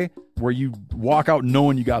squared away where you walk out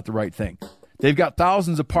knowing you got the right thing. They've got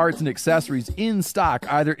thousands of parts and accessories in stock,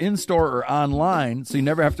 either in-store or online, so you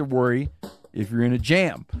never have to worry if you're in a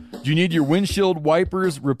jam. Do you need your windshield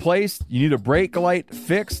wipers replaced? You need a brake light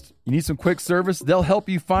fixed? You need some quick service? They'll help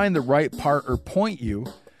you find the right part or point you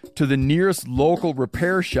to the nearest local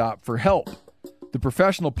repair shop for help. The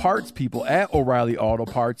professional parts people at O'Reilly Auto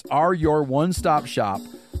Parts are your one-stop shop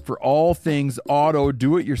for all things auto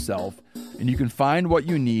do-it-yourself, and you can find what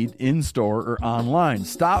you need in-store or online.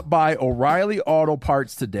 Stop by O'Reilly Auto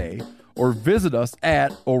Parts today or visit us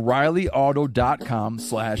at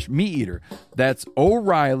O'ReillyAuto.com/MeatEater. That's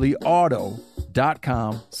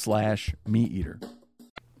O'ReillyAuto.com/MeatEater.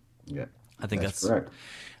 Yeah, I think that's correct.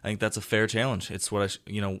 I think that's a fair challenge. It's what it's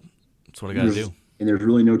what I got to do. And there's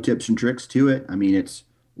really no tips and tricks to it. I mean, it's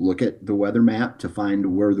look at the weather map to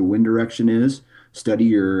find where the wind direction is, study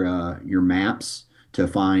your maps to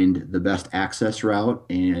find the best access route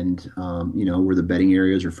and, where the bedding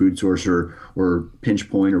areas or food source or pinch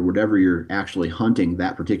point or whatever you're actually hunting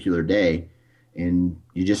that particular day. And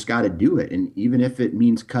you just got to do it. And even if it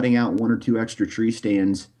means cutting out 1 or 2 extra tree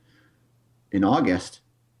stands in August,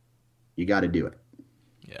 you got to do it.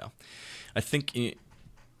 Yeah. I think,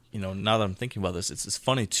 now that I'm thinking about this, it's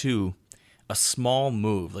funny too, a small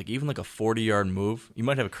move, like even like a 40-yard move, you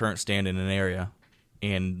might have a current stand in an area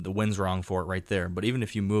and the wind's wrong for it right there. But even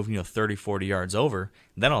if you move, 30, 40 yards over,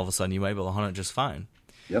 then all of a sudden you might be able to hunt it just fine.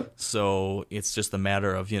 Yep. So it's just a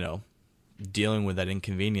matter of, dealing with that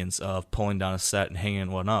inconvenience of pulling down a set and hanging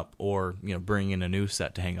one up, or, bringing in a new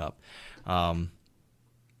set to hang up.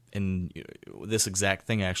 And this exact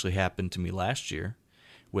thing actually happened to me last year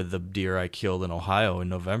with the deer I killed in Ohio in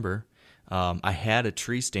November. I had a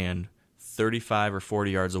tree stand 35 or 40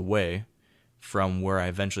 yards away from where I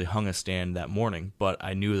eventually hung a stand that morning, but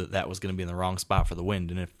I knew that was going to be in the wrong spot for the wind.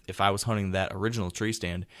 And if I was hunting that original tree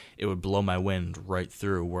stand, it would blow my wind right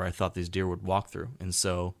through where I thought these deer would walk through. And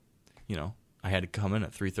so, I had to come in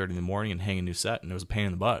at 3:30 in the morning and hang a new set, and it was a pain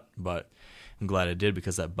in the butt, but I'm glad I did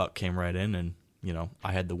because that buck came right in and,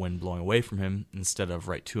 I had the wind blowing away from him instead of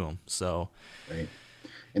right to him. So, right.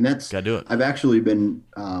 And that's, gotta do it. I've actually been,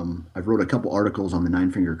 I've wrote a couple articles on the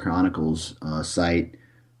Nine Finger Chronicles site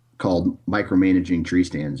called Micromanaging Tree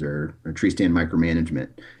Stands or Tree Stand Micromanagement.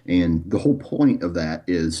 And the whole point of that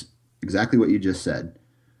is exactly what you just said.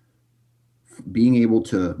 Being able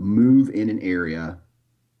to move in an area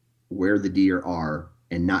where the deer are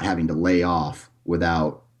and not having to lay off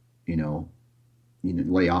without,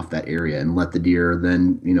 lay off that area and let the deer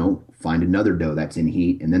then, find another doe that's in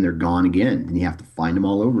heat, and then they're gone again, and you have to find them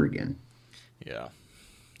all over again. Yeah.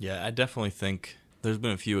 Yeah, I definitely think there's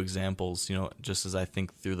been a few examples, just as I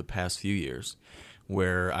think through the past few years,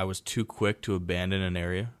 where I was too quick to abandon an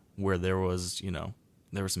area where there was,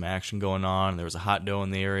 there was some action going on, there was a hot doe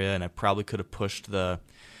in the area, and I probably could have pushed the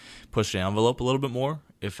envelope a little bit more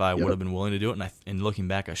if I would have been willing to do it. And looking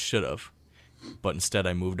back, I should have. But instead,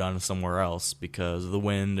 I moved on to somewhere else because of the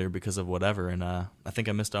wind or because of whatever, and I think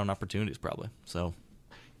I missed out on opportunities probably. So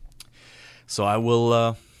I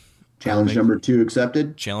will. Challenge number 2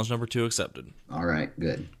 accepted? Challenge number 2 accepted. All right,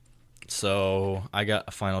 good. So I got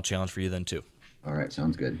a final challenge for you then too. All right,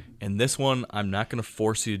 sounds good. And this one, I'm not going to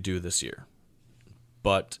force you to do this year,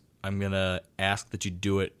 but I'm going to ask that you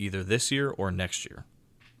do it either this year or next year.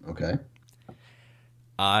 Okay.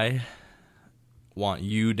 I want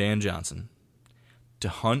you, Dan Johnson, to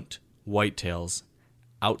hunt whitetails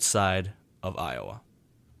outside of Iowa.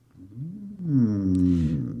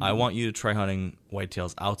 I want you to try hunting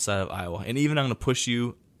whitetails outside of Iowa. And even I'm going to push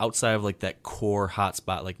you outside of like that core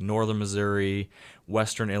hotspot, like northern Missouri,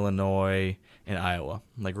 western Illinois, and Iowa.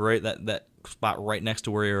 Like right that spot right next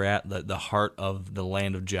to where you're at, the heart of the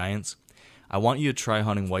land of giants. I want you to try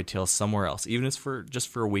hunting whitetails somewhere else, even if it's just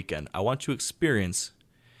for a weekend. I want you to experience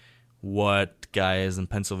what guys in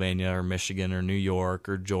Pennsylvania or Michigan or New York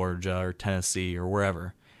or Georgia or Tennessee or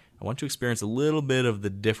wherever. I want you to experience a little bit of the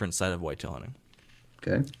different side of whitetail hunting.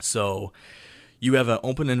 Okay. So you have an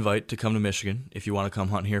open invite to come to Michigan if you want to come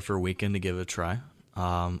hunt here for a weekend to give it a try.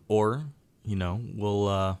 Or,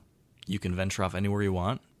 you can venture off anywhere you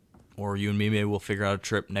want. Or you and me, maybe we'll figure out a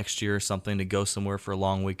trip next year or something to go somewhere for a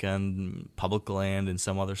long weekend, public land in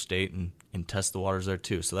some other state, and test the waters there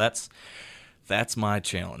too. So that's my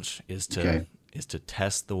challenge is to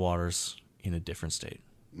test the waters in a different state.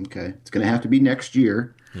 Okay. It's going to have to be next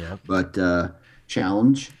year. Yeah. But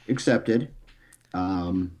challenge accepted.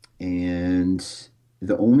 And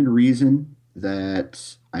the only reason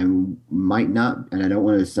that I might not, and I don't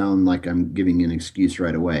want to sound like I'm giving an excuse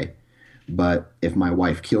right away, but if my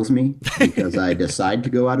wife kills me because I decide to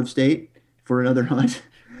go out of state for another hunt,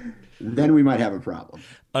 then we might have a problem.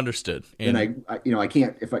 Understood. And I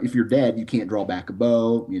can't, if you're dead, you can't draw back a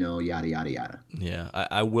bow, yada, yada, yada. Yeah,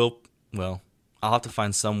 I will. Well, I'll have to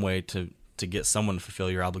find some way to get someone to fulfill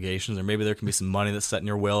your obligations, or maybe there can be some money that's set in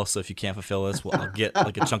your will. So if you can't fulfill this, well, I'll get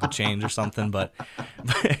like a chunk of change or something. But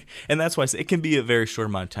and that's why I say it can be a very short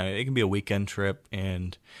amount of time. It can be a weekend trip,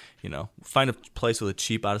 and find a place with a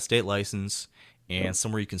cheap out-of-state license and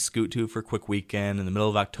somewhere you can scoot to for a quick weekend in the middle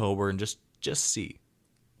of October and just see.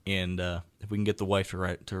 And if we can get the wife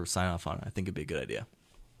to sign off on it, I think it'd be a good idea.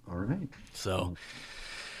 All right. So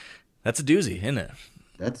that's a doozy, isn't it?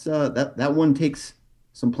 That's that one takes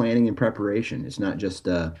some planning and preparation. It's not just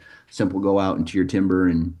a simple go out into your timber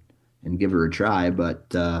and give her a try.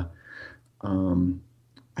 But I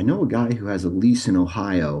know a guy who has a lease in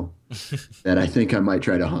Ohio that I think I might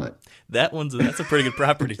try to hunt. That's a pretty good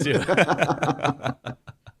property too.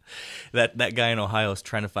 That guy in Ohio is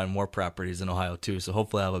trying to find more properties in Ohio too, so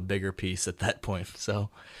hopefully I'll have a bigger piece at that point. So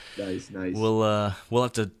Nice. we'll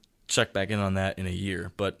have to check back in on that in a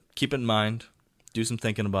year, but keep it in mind, do some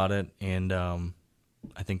thinking about it, and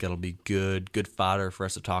I think that'll be good fodder for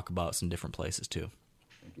us to talk about some different places too.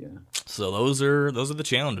 Yeah. So those are the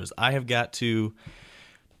challenges. I have got to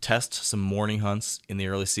test some morning hunts in the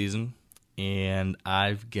early season, and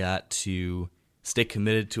I've got to stay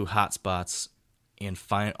committed to hot spots and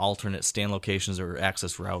find alternate stand locations or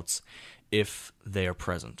access routes if they are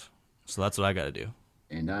present. So that's what I got to do.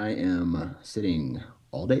 And I am sitting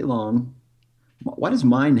all day long. Why does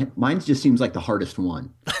mine just seems like the hardest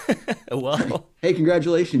one? Well, Hey,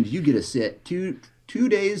 congratulations. You get to sit two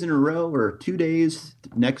days in a row or 2 days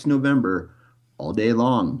next November all day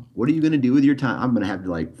long. What are you going to do with your time? I'm going to have to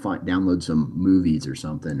download some movies or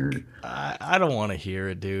something. Or I don't want to hear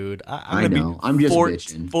it, dude. I know. I'm just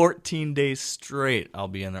bitching. 14 days straight, I'll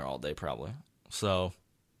be in there all day probably. So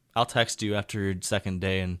I'll text you after your second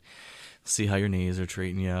day and see how your knees are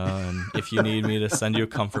treating you, and if you need me to send you a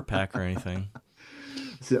comfort pack or anything.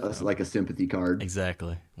 So it's like a sympathy card.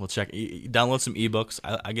 Exactly. We'll download some ebooks.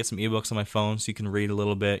 I get some ebooks on my phone so you can read a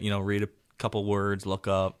little bit, read a couple words, look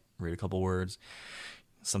up, read a couple words.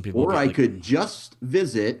 Some people Or I could just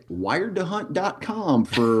visit wiredtohunt.com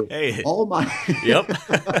for Hey. all my Yep.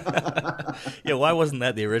 Yeah, why wasn't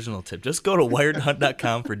that the original tip? Just go to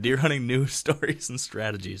wiredhunt.com for deer hunting news, stories, and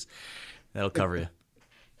strategies. That'll cover you.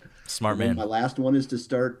 Smart man. My last one is to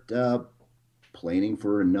start planning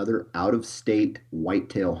for another out-of-state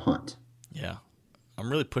whitetail hunt. Yeah. I'm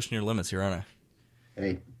really pushing your limits here, aren't I?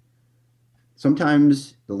 Hey,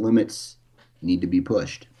 sometimes the limits need to be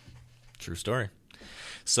pushed. True story.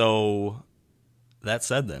 So, that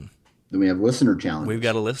said then, Then we have listener challenge. we've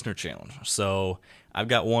got a listener challenge. So, I've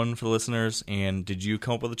got one for the listeners, and did you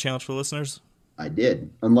come up with a challenge for the listeners? I did,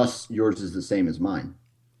 unless yours is the same as mine.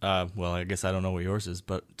 Well, I guess I don't know what yours is,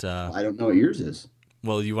 but, I don't know what yours is.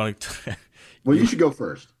 well, you want to... Well, you should go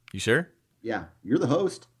first. You sure? Yeah, you're the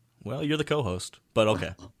host. Well, you're the co-host, but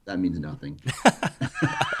okay. That means nothing.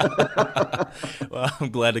 Well,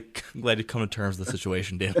 I'm glad to come to terms with the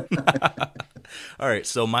situation, Dan. All right,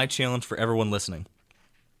 so my challenge for everyone listening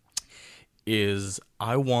is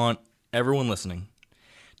I want everyone listening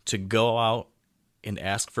to go out and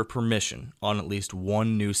ask for permission on at least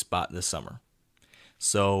one new spot this summer.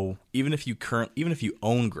 So even if you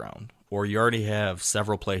own ground or you already have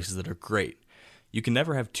several places that are great, you can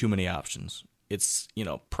never have too many options. It's,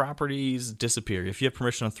 properties disappear. If you have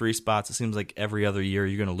permission on 3 spots, it seems like every other year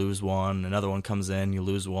you're going to lose one. Another one comes in, you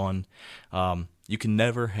lose one. You can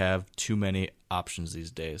never have too many options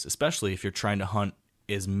these days, especially if you're trying to hunt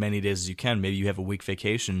as many days as you can. Maybe you have a week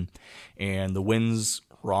vacation and the wind's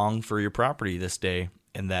wrong for your property this day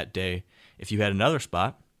and that day. If you had another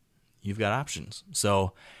spot, you've got options.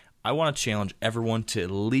 So I want to challenge everyone to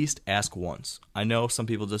at least ask once. I know some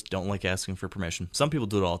people just don't like asking for permission. Some people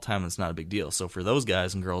do it all the time, and it's not a big deal. So for those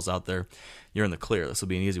guys and girls out there, you're in the clear. This will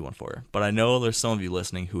be an easy one for you. But I know there's some of you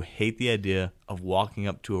listening who hate the idea of walking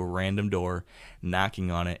up to a random door,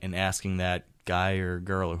 knocking on it, and asking that guy or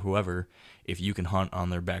girl or whoever if you can hunt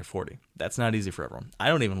on their back 40. That's not easy for everyone. I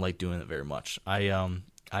don't even like doing it very much. I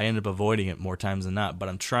end up avoiding it more times than not, but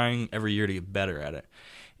I'm trying every year to get better at it.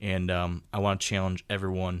 And I want to challenge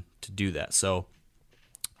everyone to do that. So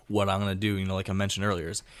what I'm going to do, like I mentioned earlier,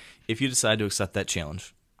 is if you decide to accept that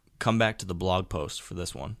challenge, come back to the blog post for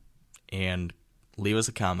this one and leave us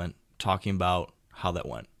a comment talking about how that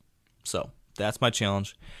went. So that's my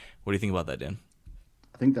challenge. What do you think about that, Dan?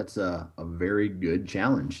 I think that's a very good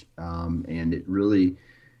challenge. And it really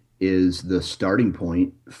is the starting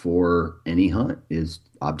point for any hunt, is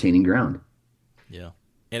obtaining ground. Yeah.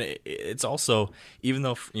 And it's also, even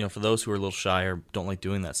though, for those who are a little shy or don't like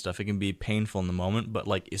doing that stuff, it can be painful in the moment. But,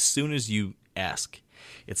 as soon as you ask,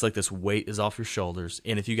 it's like this weight is off your shoulders.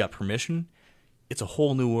 And if you got permission, it's a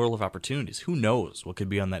whole new world of opportunities. Who knows what could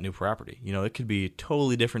be on that new property? It could be a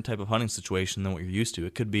totally different type of hunting situation than what you're used to.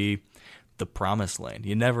 It could be the promised land.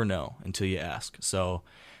 You never know until you ask. So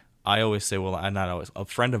I always say, not always, a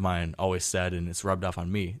friend of mine always said, and it's rubbed off on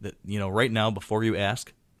me, that, right now, before you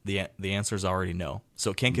ask, the answer is already no. So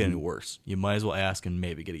it can't get any worse. You might as well ask and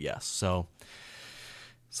maybe get a yes. So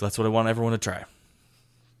that's what I want everyone to try.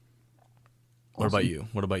 What about you?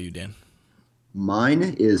 What about you, Dan?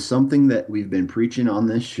 Mine is something that we've been preaching on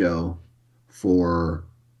this show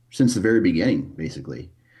since the very beginning, basically.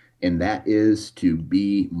 And that is to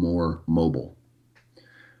be more mobile.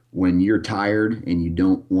 When you're tired and you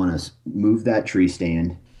don't want to move that tree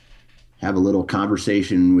stand, have a little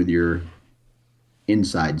conversation with your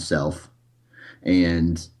inside self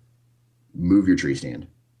and move your tree stand.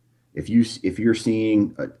 If you're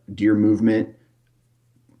seeing a deer movement,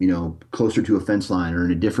 closer to a fence line or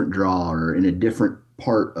in a different draw or in a different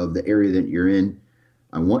part of the area that you're in,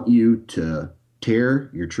 I want you to tear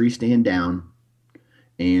your tree stand down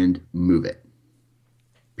and move it.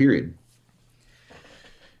 Period.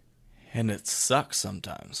 And it sucks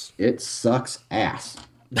sometimes. It sucks ass.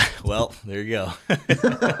 Well, there you go.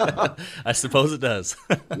 I suppose it does.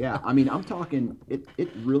 Yeah, I mean, I'm talking, it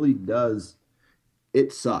really does.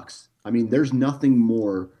 It sucks. I mean, there's nothing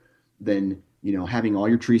more than, having all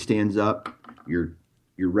your tree stands up, you're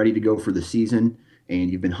ready to go for the season,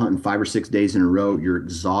 and you've been hunting 5 or 6 days in a row, you're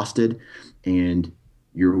exhausted, and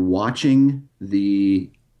you're watching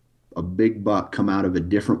a big buck come out of a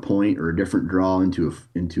different point or a different draw into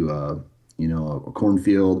a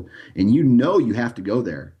cornfield, and you have to go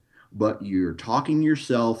there, but you're talking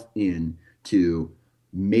yourself into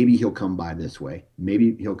maybe he'll come by this way,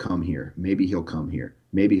 maybe he'll come here, maybe he'll come here,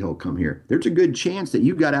 maybe he'll come here. There's a good chance that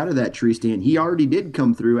you got out of that tree stand. He already did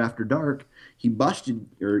come through after dark. He busted,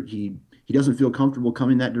 or he doesn't feel comfortable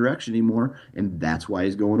coming that direction anymore, and that's why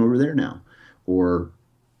he's going over there now. Or,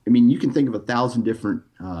 I mean, you can think of 1,000 different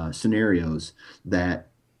scenarios that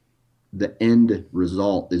the end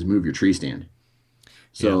result is move your tree stand.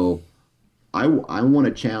 So I want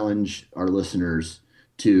to challenge our listeners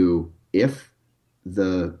to, if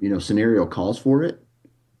the scenario calls for it,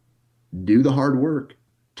 do the hard work,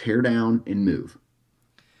 tear down and move.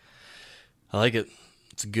 I like it.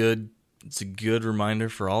 It's a good reminder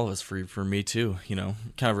for all of us, for me too, kind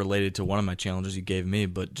of related to one of my challenges you gave me,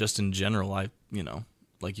 but just in general, like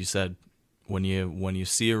you said, when you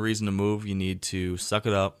see a reason to move, you need to suck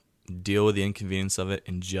it up, deal with the inconvenience of it,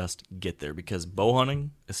 and just get there. Because bow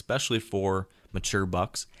hunting, especially for mature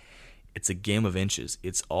bucks, it's a game of inches.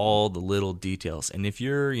 It's all the little details. And if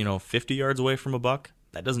you're, 50 yards away from a buck,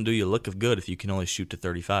 that doesn't do you a lick of good if you can only shoot to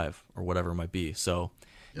 35 or whatever it might be. So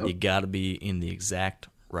You got to be in the exact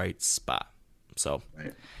right spot. So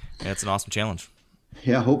it's an awesome challenge.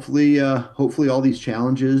 Yeah, hopefully all these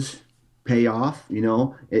challenges pay off.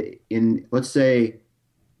 Let's say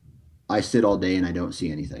I sit all day and I don't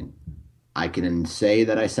see anything. I can say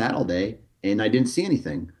that I sat all day and I didn't see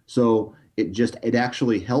anything. So it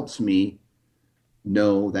actually helps me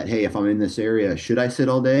know that, hey, if I'm in this area, should I sit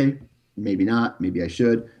all day? Maybe not. Maybe I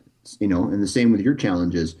should. And the same with your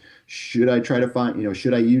challenges. Should I try to find,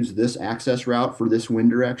 should I use this access route for this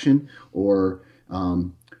wind direction? Or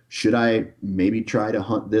should I maybe try to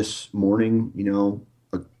hunt this morning,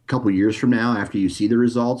 a couple years from now after you see the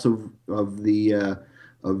results of the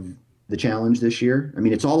challenge this year? I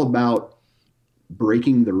mean, it's all about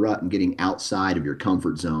breaking the rut and getting outside of your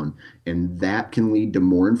comfort zone. And that can lead to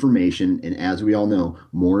more information. And as we all know,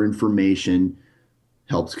 more information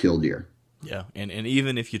helps kill deer. Yeah, and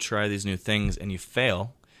even if you try these new things and you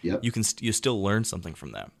fail, you still learn something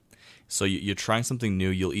from that. So you're trying something new.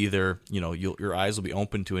 You'll either, your eyes will be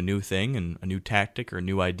open to a new thing and a new tactic or a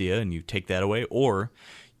new idea, and you take that away, or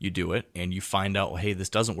you do it and you find out, well, hey, this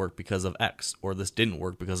doesn't work because of X, or this didn't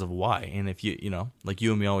work because of Y. And if like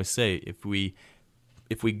you and me always say, if we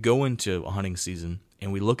go into a hunting season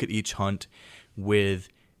and we look at each hunt with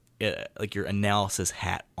like your analysis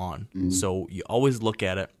hat on. Mm-hmm. So you always look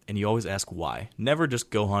at it and you always ask why. Never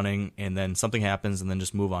just go hunting and then something happens and then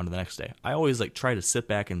just move on to the next day. I always try to sit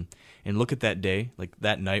back and look at that day, like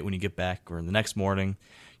that night when you get back or the next morning,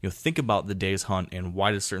 think about the day's hunt and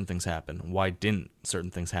why did certain things happen? Why didn't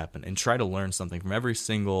certain things happen? And try to learn something from every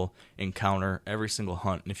single encounter, every single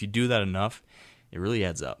hunt. And if you do that enough, it really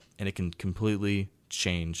adds up and it can completely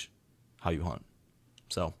change how you hunt.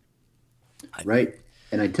 So. Right.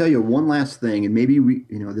 And I tell you one last thing, and maybe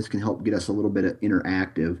this can help get us a little bit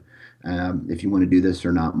interactive, if you want to do this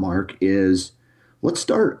or not, Mark, is let's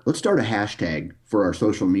start a hashtag for our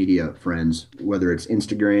social media friends, whether it's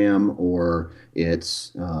Instagram or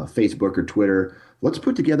it's Facebook or Twitter. Let's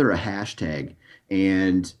put together a hashtag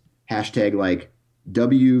and hashtag like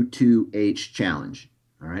W2H challenge.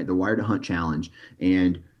 All right, the Wired to Hunt challenge.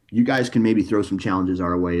 And you guys can maybe throw some challenges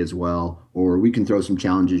our way as well, or we can throw some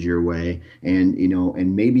challenges your way, and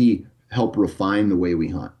and maybe help refine the way we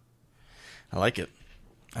hunt. I like it.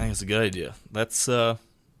 I think it's a good idea. That's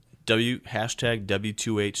hashtag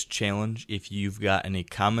W2H challenge. If you've got any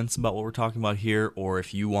comments about what we're talking about here, or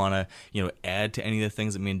if you want to add to any of the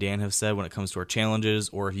things that me and Dan have said when it comes to our challenges,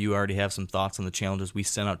 or if you already have some thoughts on the challenges we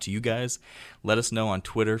sent out to you guys, let us know on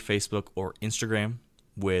Twitter, Facebook, or Instagram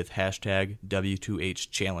with hashtag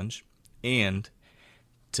W2H challenge. And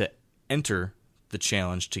to enter the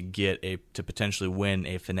challenge to potentially win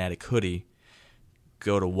a Fanatic hoodie,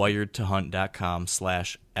 go to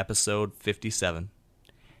wiredtohunt.com/episode 57.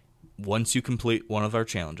 Once you complete one of our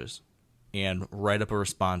challenges, and write up a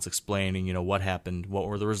response explaining, what happened, what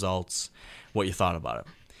were the results, what you thought about it.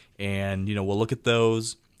 And, we'll look at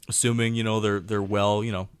those, assuming, they're well,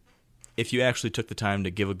 if you actually took the time to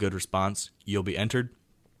give a good response, you'll be entered,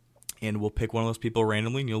 and we'll pick one of those people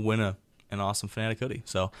randomly, and you'll win an awesome Fanatic hoodie.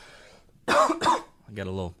 So, I got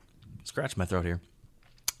a little scratch in my throat here.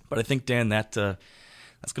 But I think, Dan, that's going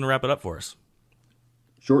to wrap it up for us.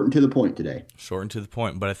 Short and to the point today. Short and to the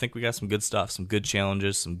point. But I think we got some good stuff, some good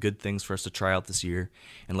challenges, some good things for us to try out this year.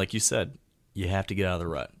 And like you said, you have to get out of the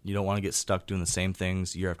rut. You don't want to get stuck doing the same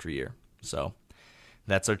things year after year. So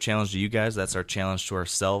that's our challenge to you guys. That's our challenge to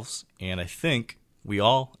ourselves. And I think we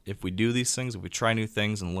all, if we do these things, if we try new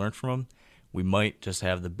things and learn from them, we might just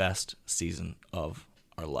have the best season of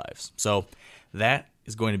our lives. So that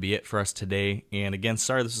is going to be it for us today. And again,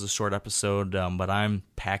 sorry this is a short episode, but I'm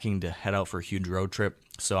packing to head out for a huge road trip.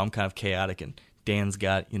 So I'm kind of chaotic, and Dan's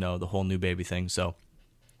got, the whole new baby thing. So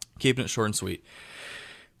keeping it short and sweet.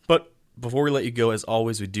 But before we let you go, as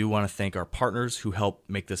always, we do want to thank our partners who help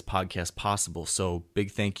make this podcast possible. So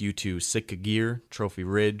big thank you to Sitka Gear, Trophy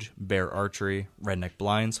Ridge, Bear Archery, Redneck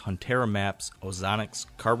Blinds, Huntera Maps, Ozonics,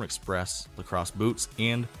 Carbon Express, Lacrosse Boots,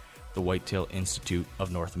 and the Whitetail Institute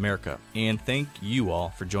of North America. And thank you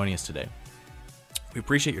all for joining us today. We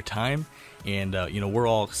appreciate your time, and we're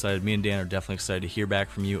all excited. Me and Dan are definitely excited to hear back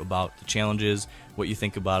from you about the challenges, what you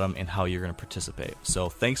think about them, and how you're going to participate. So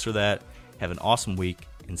thanks for that. Have an awesome week,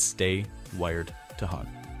 and stay wired to hunt.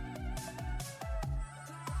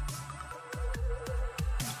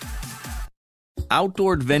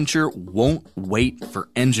 Outdoor adventure won't wait for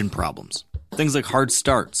engine problems. Things like hard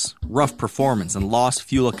starts, rough performance, and lost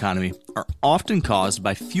fuel economy are often caused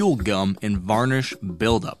by fuel gum and varnish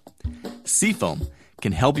buildup. Seafoam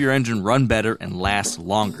can help your engine run better and last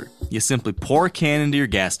longer. You simply pour a can into your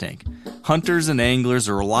gas tank. Hunters and anglers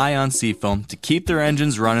rely on Seafoam to keep their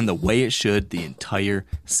engines running the way it should the entire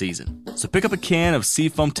season. So pick up a can of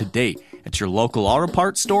Seafoam today at your local auto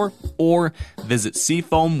parts store or visit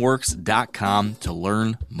seafoamworks.com to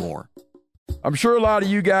learn more. I'm sure a lot of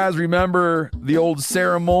you guys remember the old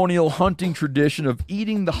ceremonial hunting tradition of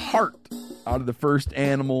eating the heart out of the first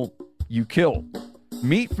animal you kill.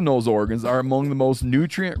 Meat from those organs are among the most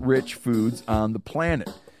nutrient-rich foods on the planet.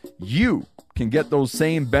 You can get those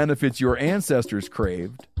same benefits your ancestors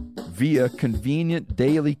craved via convenient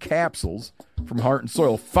daily capsules from Heart and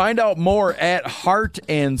Soil. Find out more at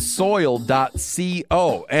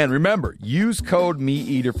heartandsoil.co. And remember, use code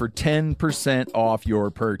MeatEater for 10% off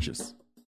your purchase.